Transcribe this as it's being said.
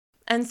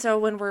And so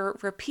when we're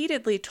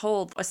repeatedly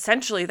told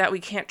essentially that we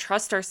can't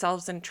trust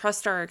ourselves and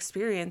trust our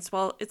experience,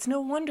 well, it's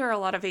no wonder a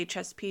lot of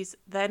HSPs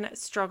then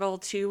struggle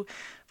to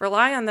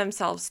rely on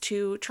themselves,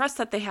 to trust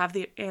that they have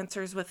the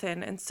answers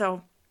within. And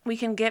so we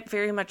can get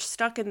very much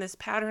stuck in this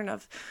pattern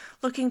of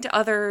looking to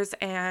others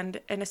and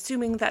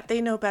assuming that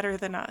they know better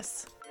than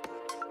us.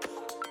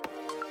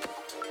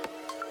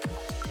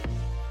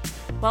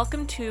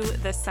 Welcome to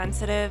the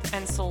Sensitive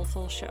and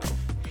Soulful Show.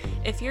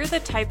 If you're the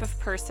type of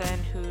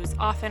person who's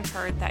often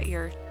heard that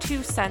you're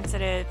too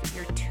sensitive,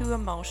 you're too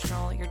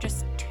emotional, you're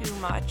just too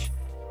much,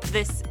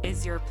 this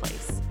is your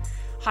place.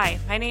 Hi,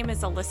 my name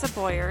is Alyssa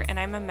Boyer, and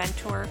I'm a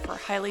mentor for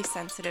highly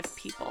sensitive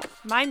people.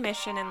 My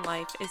mission in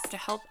life is to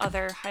help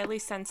other highly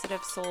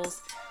sensitive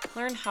souls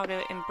learn how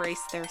to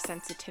embrace their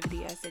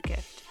sensitivity as a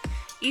gift.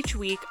 Each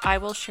week, I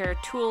will share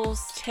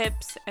tools,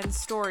 tips, and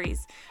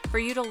stories for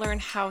you to learn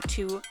how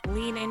to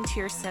lean into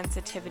your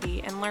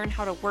sensitivity and learn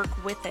how to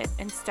work with it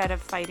instead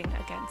of fighting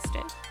against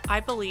it.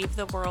 I believe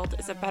the world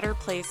is a better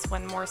place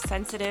when more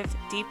sensitive,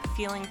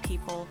 deep-feeling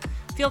people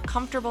feel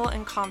comfortable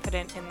and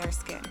confident in their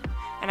skin,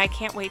 and I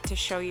can't wait to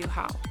show you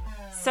how.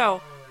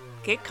 So,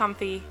 get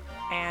comfy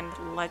and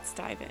let's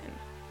dive in.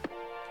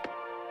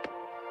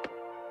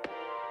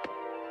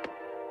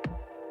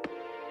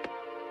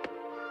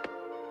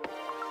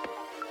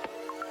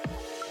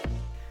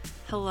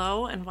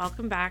 Hello and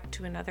welcome back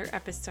to another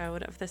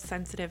episode of the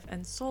Sensitive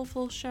and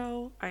Soulful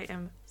Show. I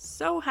am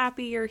so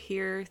happy you're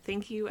here.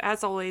 Thank you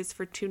as always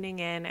for tuning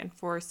in and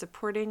for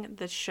supporting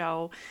the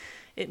show.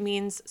 It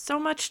means so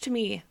much to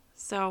me.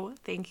 So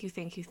thank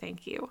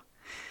you.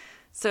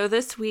 So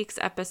this week's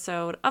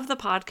episode of the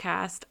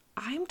podcast,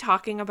 I'm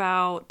talking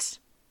about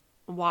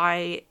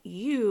why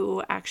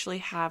you actually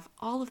have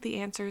all of the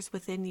answers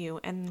within you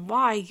and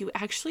why you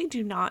actually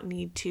do not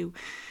need to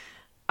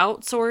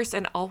outsource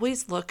and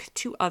always look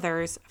to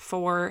others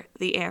for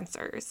the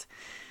answers.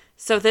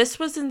 So this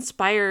was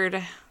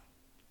inspired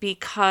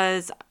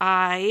because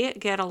I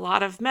get a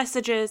lot of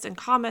messages and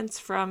comments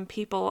from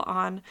people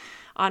on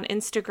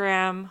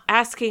Instagram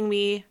asking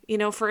me,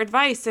 for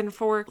advice and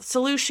for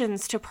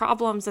solutions to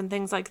problems and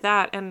things like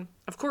that. And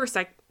of course,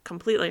 I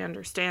completely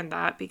understand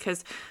that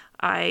because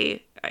I'm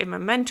a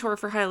mentor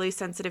for highly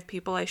sensitive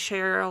people. I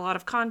share a lot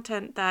of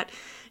content that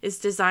is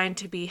designed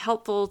to be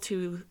helpful,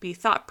 to be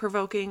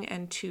thought-provoking,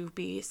 and to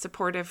be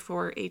supportive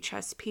for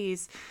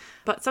HSPs.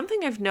 But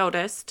something I've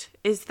noticed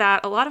is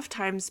that a lot of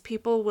times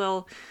people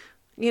will,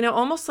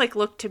 almost like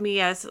look to me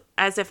as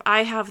if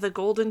I have the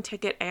golden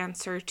ticket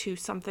answer to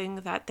something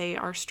that they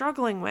are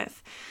struggling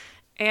with.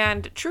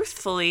 And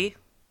truthfully,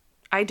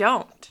 I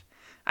don't.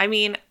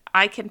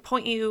 I can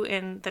point you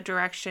in the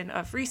direction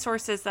of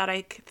resources that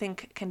I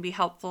think can be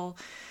helpful.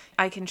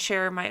 I can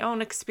share my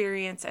own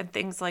experience and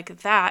things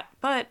like that.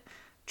 But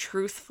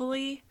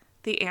truthfully,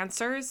 the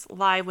answers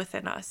lie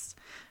within us.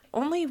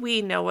 Only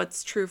we know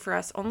what's true for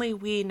us. Only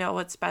we know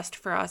what's best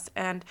for us.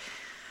 And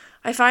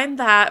I find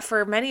that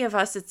for many of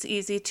us, it's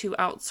easy to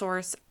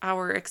outsource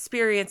our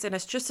experience and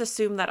it's just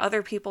assume that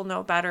other people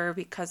know better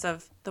because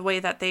of the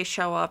way that they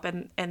show up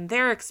and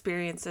their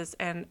experiences.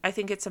 And I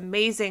think it's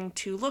amazing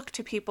to look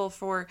to people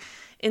for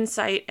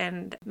insight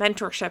and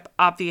mentorship,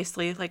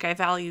 obviously, like I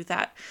value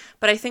that.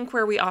 But I think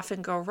where we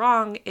often go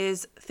wrong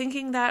is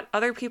thinking that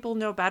other people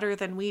know better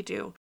than we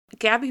do.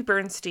 Gabby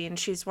Bernstein,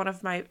 she's one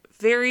of my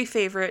very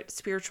favorite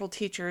spiritual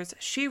teachers.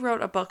 She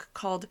wrote a book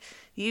called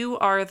You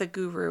Are the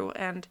Guru,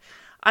 and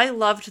I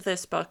loved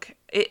this book.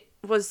 It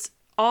was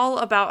all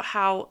about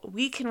how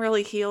we can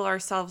really heal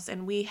ourselves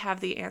and we have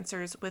the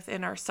answers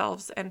within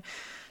ourselves. And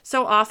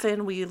so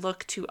often we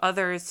look to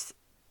others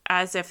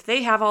as if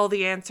they have all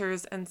the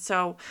answers. And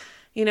so,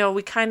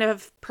 we kind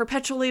of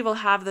perpetually will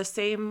have the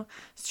same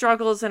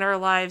struggles in our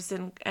lives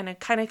and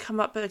kind of come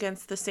up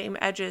against the same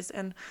edges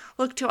and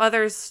look to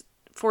others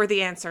for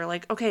the answer.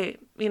 Like, okay,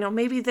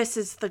 maybe this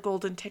is the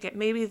golden ticket.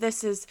 Maybe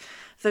this is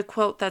the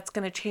quote that's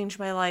going to change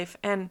my life.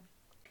 And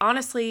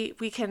honestly,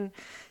 we can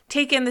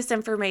take in this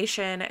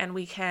information and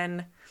we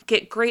can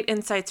get great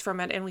insights from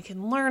it and we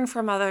can learn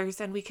from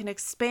others and we can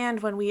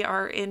expand when we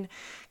are in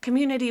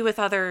community with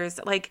others.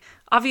 Like,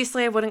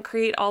 obviously, I wouldn't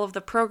create all of the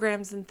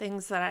programs and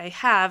things that I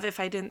have if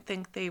I didn't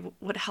think they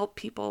would help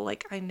people.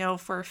 Like, I know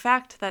for a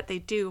fact that they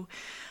do.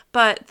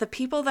 But the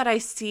people that I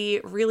see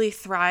really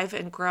thrive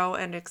and grow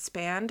and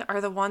expand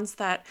are the ones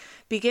that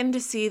begin to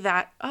see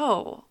that,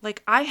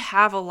 I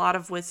have a lot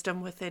of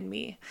wisdom within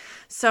me.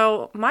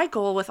 So my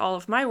goal with all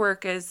of my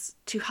work is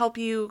to help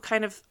you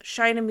kind of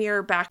shine a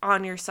mirror back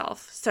on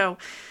yourself. So,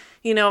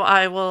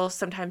 I will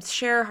sometimes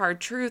share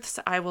hard truths.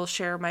 I will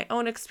share my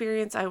own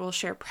experience. I will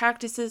share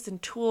practices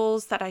and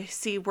tools that I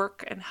see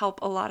work and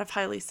help a lot of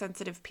highly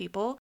sensitive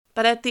people.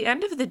 But at the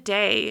end of the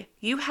day,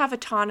 you have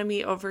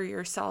autonomy over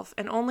yourself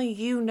and only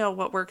you know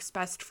what works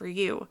best for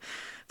you.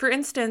 For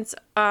instance,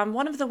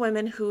 one of the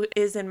women who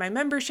is in my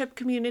membership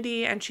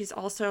community and she's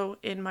also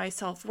in my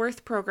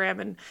self-worth program,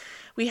 and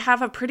we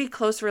have a pretty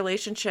close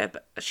relationship.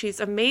 She's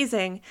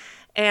amazing.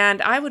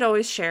 And I would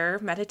always share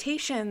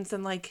meditations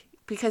and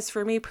because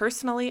for me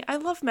personally, I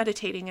love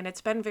meditating and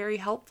it's been very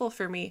helpful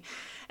for me.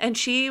 And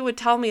she would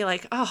tell me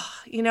like, oh,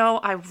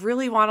 I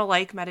really want to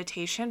like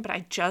meditation, but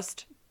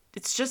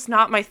it's just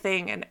not my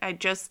thing. And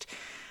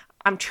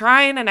I'm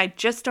trying and I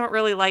just don't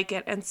really like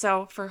it. And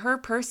so for her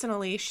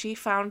personally, she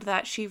found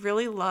that she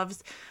really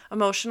loves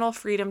emotional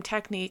freedom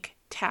technique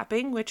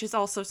tapping, which is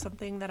also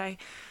something that I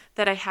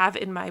have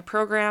in my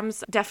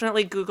programs.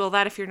 Definitely Google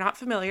that if you're not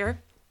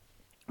familiar.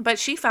 But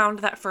she found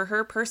that for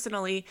her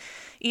personally,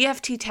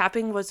 EFT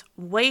tapping was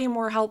way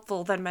more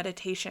helpful than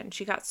meditation.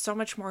 She got so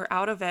much more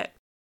out of it.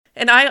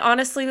 And I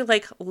honestly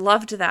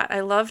loved that. I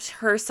loved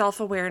her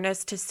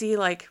self-awareness to see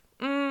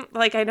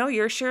I know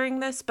you're sharing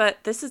this,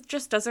 but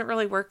just doesn't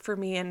really work for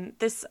me. And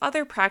this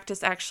other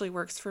practice actually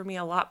works for me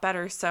a lot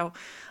better. So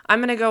I'm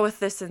going to go with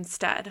this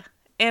instead.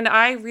 And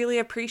I really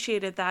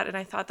appreciated that. And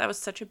I thought that was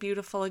such a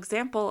beautiful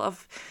example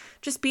of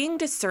just being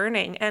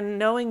discerning and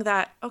knowing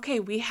that, okay,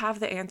 we have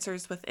the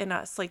answers within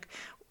us.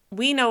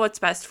 We know what's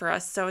best for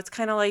us. So it's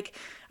kind of like,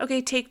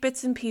 okay, take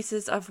bits and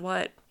pieces of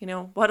what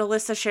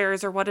Alyssa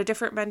shares or what a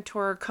different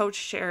mentor or coach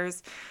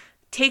shares.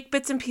 Take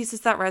bits and pieces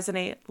that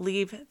resonate,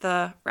 leave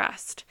the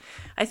rest.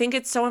 I think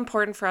it's so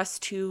important for us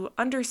to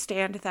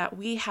understand that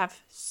we have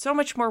so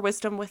much more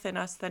wisdom within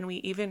us than we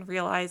even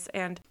realize.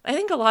 And I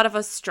think a lot of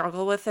us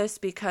struggle with this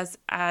because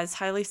as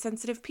highly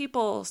sensitive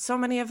people, so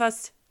many of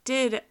us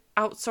did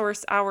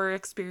outsource our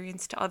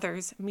experience to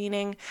others,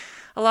 meaning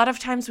a lot of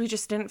times we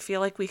just didn't feel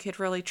like we could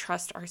really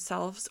trust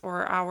ourselves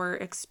or our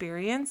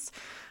experience.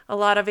 A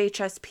lot of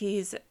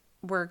HSPs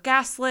were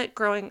gaslit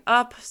growing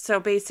up.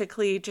 So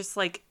basically just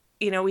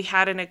we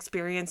had an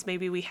experience,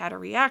 maybe we had a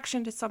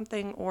reaction to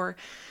something or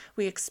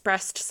we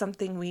expressed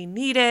something we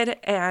needed,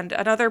 and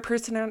another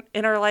person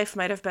in our life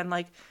might have been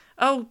like,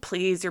 oh,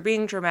 please, you're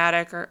being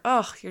dramatic, or,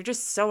 oh, you're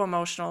just so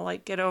emotional,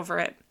 get over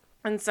it.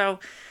 And so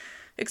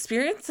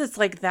experiences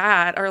like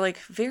that are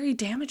very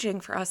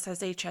damaging for us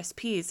as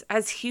HSPs,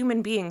 as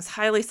human beings,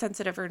 highly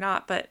sensitive or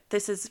not, but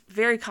this is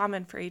very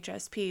common for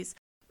HSPs.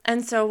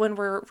 And so when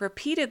we're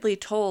repeatedly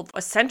told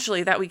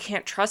essentially that we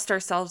can't trust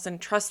ourselves and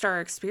trust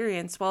our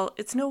experience, well,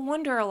 it's no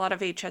wonder a lot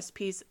of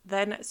HSPs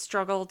then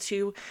struggle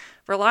to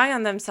rely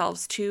on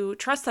themselves, to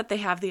trust that they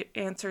have the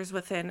answers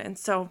within. And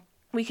so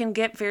we can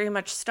get very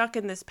much stuck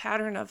in this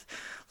pattern of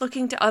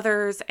looking to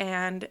others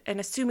and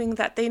assuming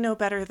that they know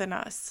better than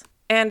us.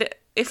 And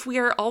if we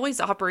are always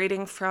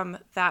operating from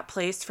that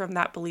place, from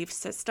that belief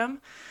system,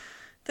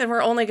 then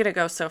we're only going to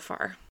go so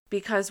far.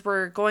 Because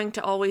we're going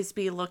to always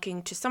be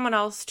looking to someone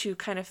else to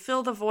kind of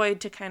fill the void,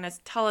 to kind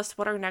of tell us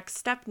what our next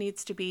step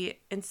needs to be,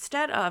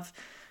 instead of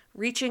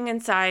reaching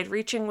inside,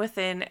 reaching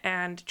within,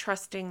 and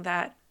trusting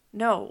that,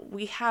 no,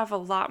 we have a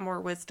lot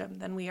more wisdom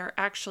than we are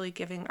actually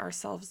giving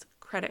ourselves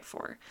credit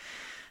for.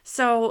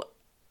 So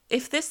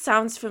if this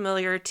sounds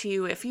familiar to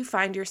you, if you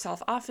find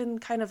yourself often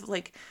kind of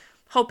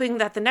hoping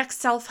that the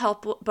next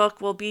self-help book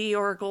will be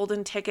your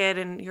golden ticket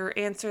and your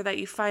answer that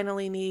you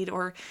finally need,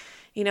 or,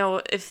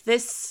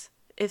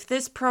 if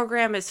this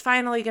program is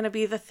finally going to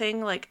be the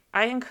thing,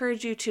 I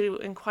encourage you to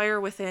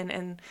inquire within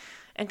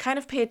and kind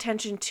of pay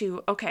attention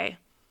to, okay,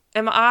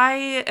 am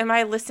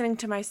I listening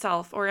to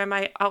myself, or am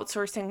I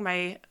outsourcing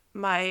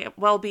my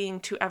well-being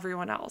to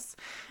everyone else?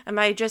 Am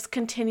I just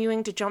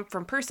continuing to jump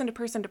from person to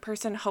person to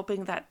person,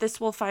 hoping that this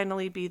will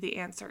finally be the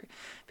answer?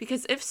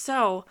 Because if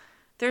so,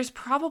 there's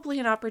probably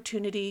an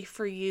opportunity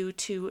for you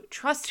to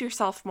trust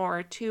yourself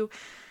more, to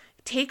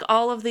take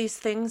all of these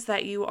things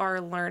that you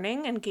are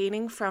learning and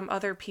gaining from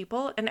other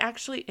people and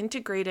actually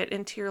integrate it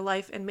into your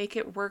life and make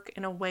it work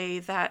in a way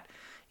that,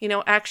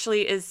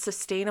 actually is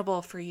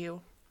sustainable for you.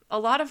 A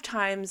lot of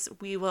times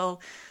we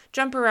will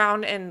jump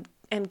around and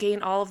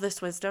gain all of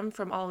this wisdom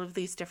from all of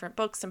these different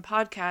books and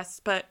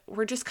podcasts, but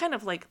we're just kind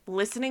of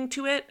listening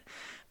to it,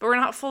 but we're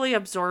not fully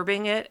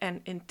absorbing it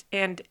and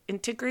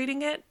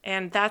integrating it.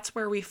 And that's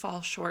where we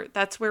fall short.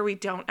 That's where we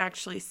don't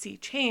actually see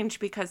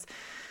change, because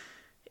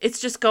it's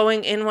just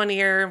going in one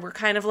ear. We're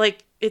kind of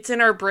it's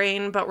in our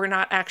brain, but we're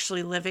not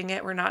actually living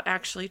it. We're not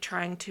actually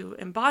trying to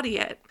embody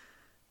it.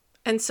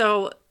 And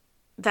so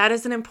that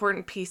is an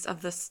important piece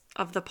of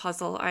the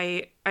puzzle.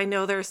 I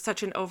know there's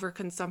such an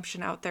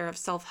overconsumption out there of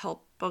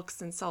self-help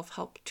books and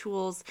self-help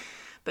tools,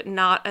 but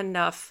not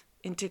enough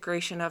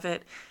integration of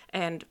it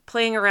and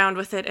playing around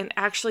with it and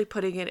actually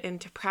putting it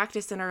into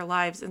practice in our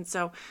lives. And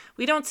so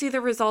we don't see the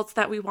results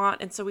that we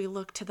want. And so we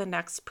look to the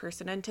next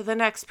person and to the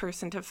next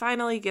person to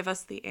finally give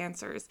us the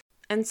answers.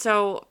 And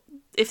so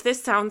if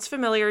this sounds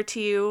familiar to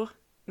you,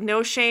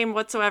 no shame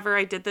whatsoever.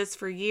 I did this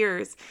for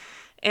years.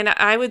 And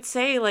I would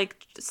say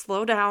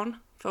slow down,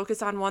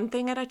 focus on one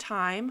thing at a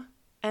time,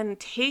 and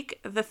take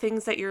the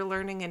things that you're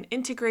learning and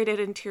integrate it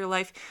into your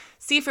life.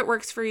 See if it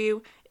works for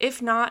you.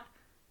 If not,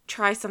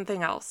 try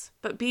something else,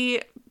 but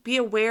be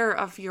aware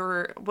of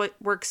what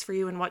works for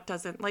you and what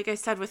doesn't. Like I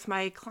said with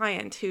my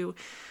client who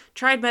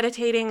tried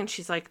meditating and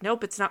she's like,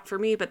 nope, it's not for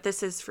me, but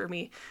this is for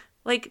me.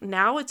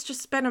 Now it's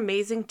just been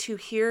amazing to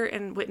hear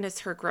and witness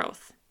her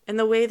growth and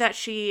the way that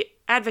she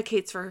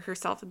advocates for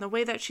herself and the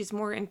way that she's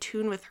more in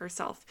tune with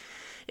herself.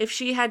 If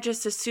she had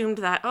just assumed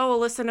that, oh,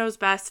 Alyssa knows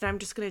best and I'm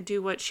just going to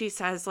do what she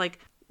says,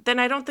 then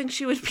I don't think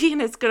she would be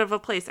in as good of a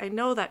place. I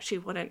know that she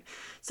wouldn't.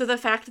 So the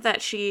fact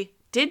that she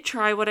did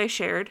try what I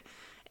shared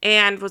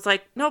and was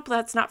like, nope,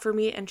 that's not for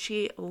me, and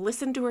she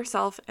listened to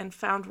herself and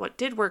found what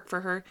did work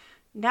for her,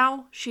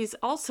 now she's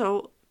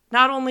also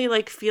not only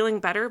like feeling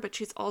better, but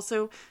she's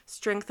also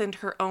strengthened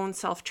her own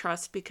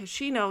self-trust because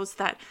she knows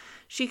that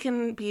she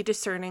can be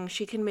discerning.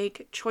 She can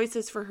make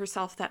choices for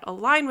herself that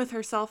align with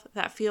herself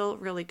that feel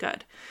really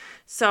good.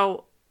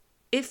 So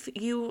if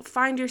you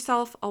find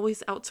yourself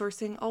always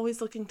outsourcing,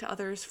 always looking to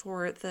others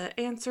for the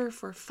answer,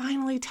 for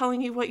finally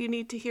telling you what you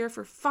need to hear,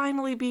 for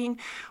finally being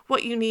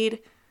what you need,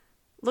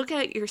 look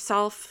at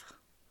yourself.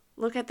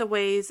 Look at the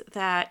ways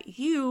that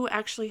you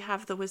actually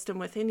have the wisdom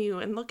within you,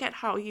 and look at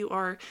how you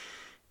are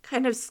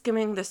kind of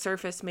skimming the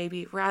surface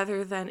maybe,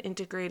 rather than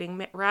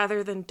integrating,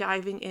 rather than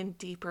diving in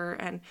deeper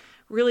and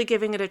really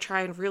giving it a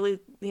try and really,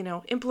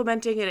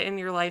 implementing it in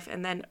your life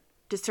and then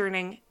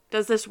discerning,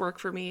 does this work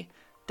for me?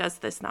 Does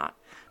this not?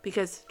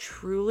 Because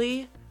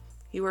truly,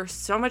 you are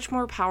so much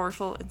more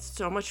powerful and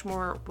so much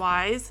more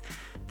wise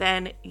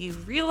than you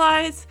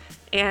realize.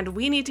 And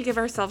we need to give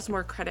ourselves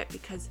more credit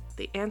because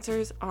the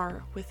answers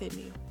are within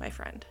you, my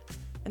friend.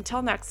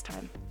 Until next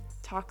time,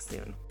 talk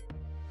soon.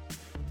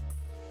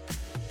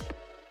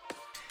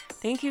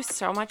 Thank you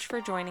so much for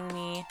joining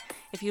me.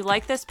 If you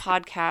like this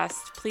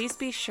podcast, please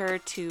be sure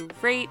to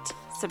rate,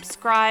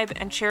 subscribe,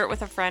 and share it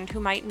with a friend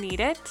who might need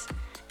it.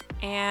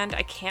 And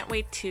I can't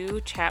wait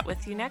to chat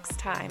with you next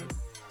time.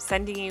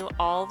 Sending you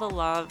all the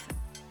love.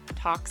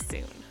 Talk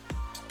soon.